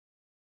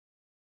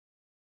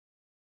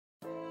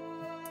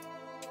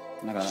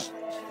Maka.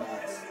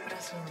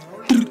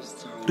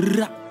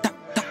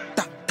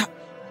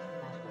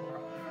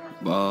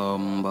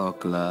 Bomba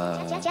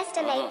clap. Just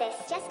to make this.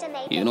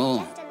 You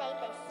know.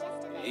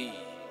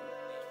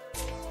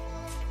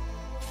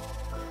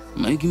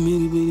 Make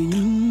me baby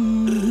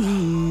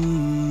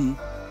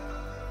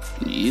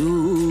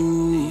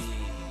you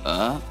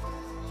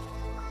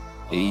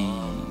hey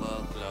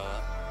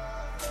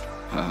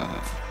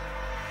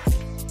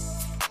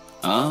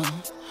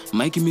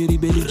Make me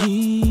rebel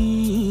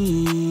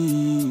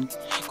jean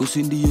cause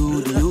in the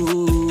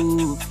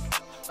audio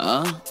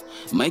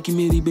Make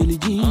me rebel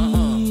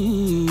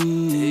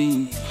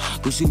jean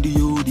cause in the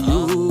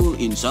audio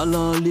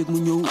inshallah leg mu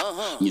ñew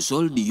ñu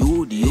sol di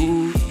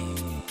audio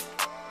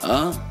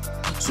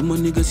suma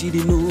nigga si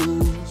di know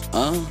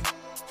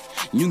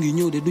ñu ngi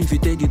ñëw de duñ fi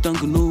teggi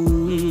tànk no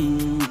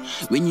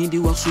when you di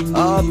wax suñ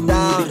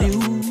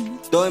Uptown,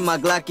 throwing my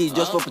Glocky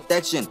just for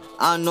protection.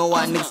 I don't know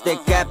why niggas stay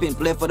capping.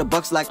 Play for the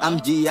Bucks like I'm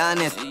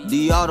Giannis.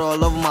 Dior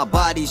all over my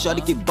body.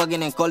 Shorty keep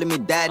bugging and calling me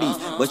daddy.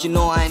 But you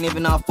know I ain't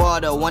even our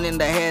father. One in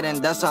the head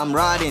and that's how I'm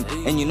riding.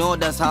 And you know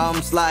that's how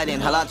I'm sliding.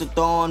 Hala to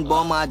tone,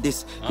 bomb my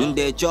dis. Dun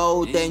de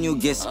chow, then you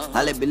guess.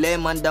 Hale bile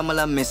man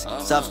damala miss.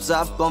 Soft,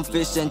 come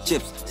fish and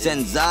chips.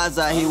 Send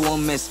Zaza, he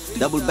won't miss.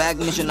 Double bag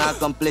mission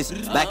accomplished.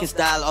 Back in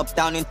style,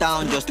 uptown in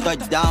town. Just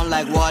touch down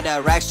like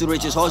water. Racks to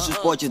riches, horses,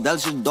 porches,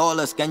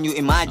 $, Can you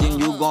imagine?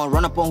 You gon'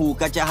 run up on who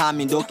catch a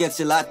hammy. Don't get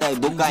silata,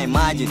 book I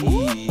imagine.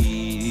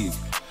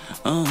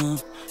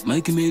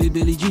 Make me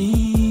belly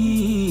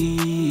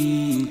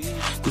jean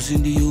cause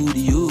in the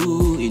audio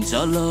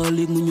inshallah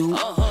leg mu ñew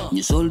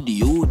ñu sol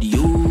di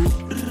audio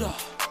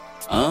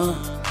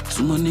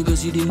suma nigga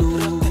si di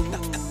know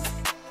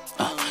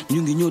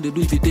ñu ngi ñëw de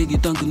duñ fi teggi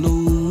tànk no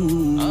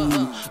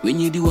when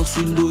you di wax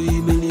suñ doy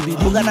mel ni bi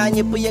buga naa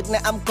ñëpp yëg ne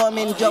am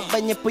coming job ba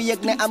ñëpp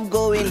yëg ne am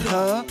going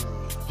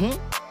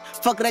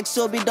Fuck rek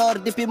so bi door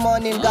depuis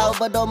morning gaaw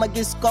ba doo ma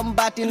gis comme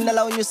baatin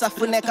nelaw ñu sax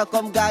fu nekk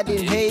comme garden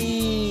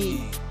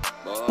hey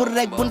pour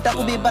rek bunta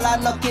ubbi balaa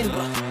nokkin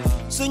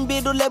suñ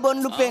bi du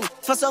leboon lu pen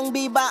façon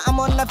bi ba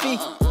amoon na fi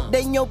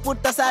day ñëw pour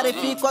tasaare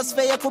fii kos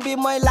feyeku bi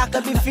mooy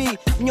làkk bi fii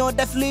ñoo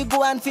def luy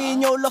guwaan fii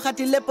ñëw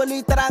loxati lépp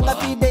luy taranga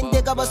fii dañ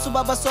dégga ba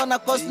suba ba soona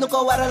kos lu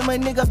ko waral mooy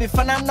nigga bi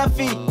fanaan na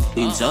fii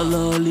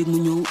inshallah lig mu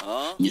ñëw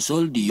ñu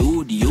sol di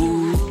yo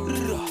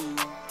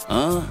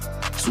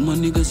suma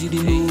nigga si di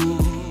know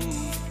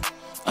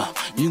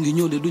ñu ngi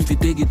ñëw de duñ fi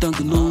teggi tànk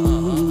no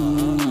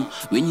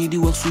when you di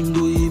wax suñ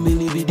doy mel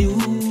ni vidéo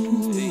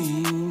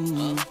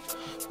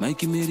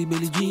Mikey Mary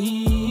Belly Jean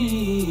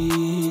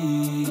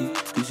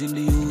cause in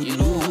the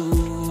audio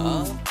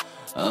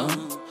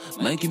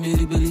Mikey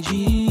Mary Belly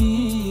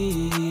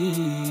Jean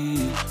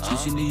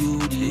cause in the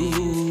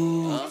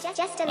audio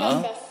Just to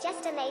make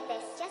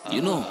this.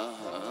 you know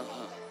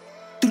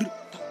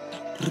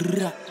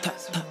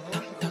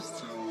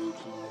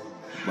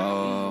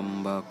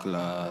Bomba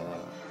clap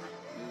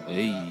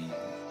hey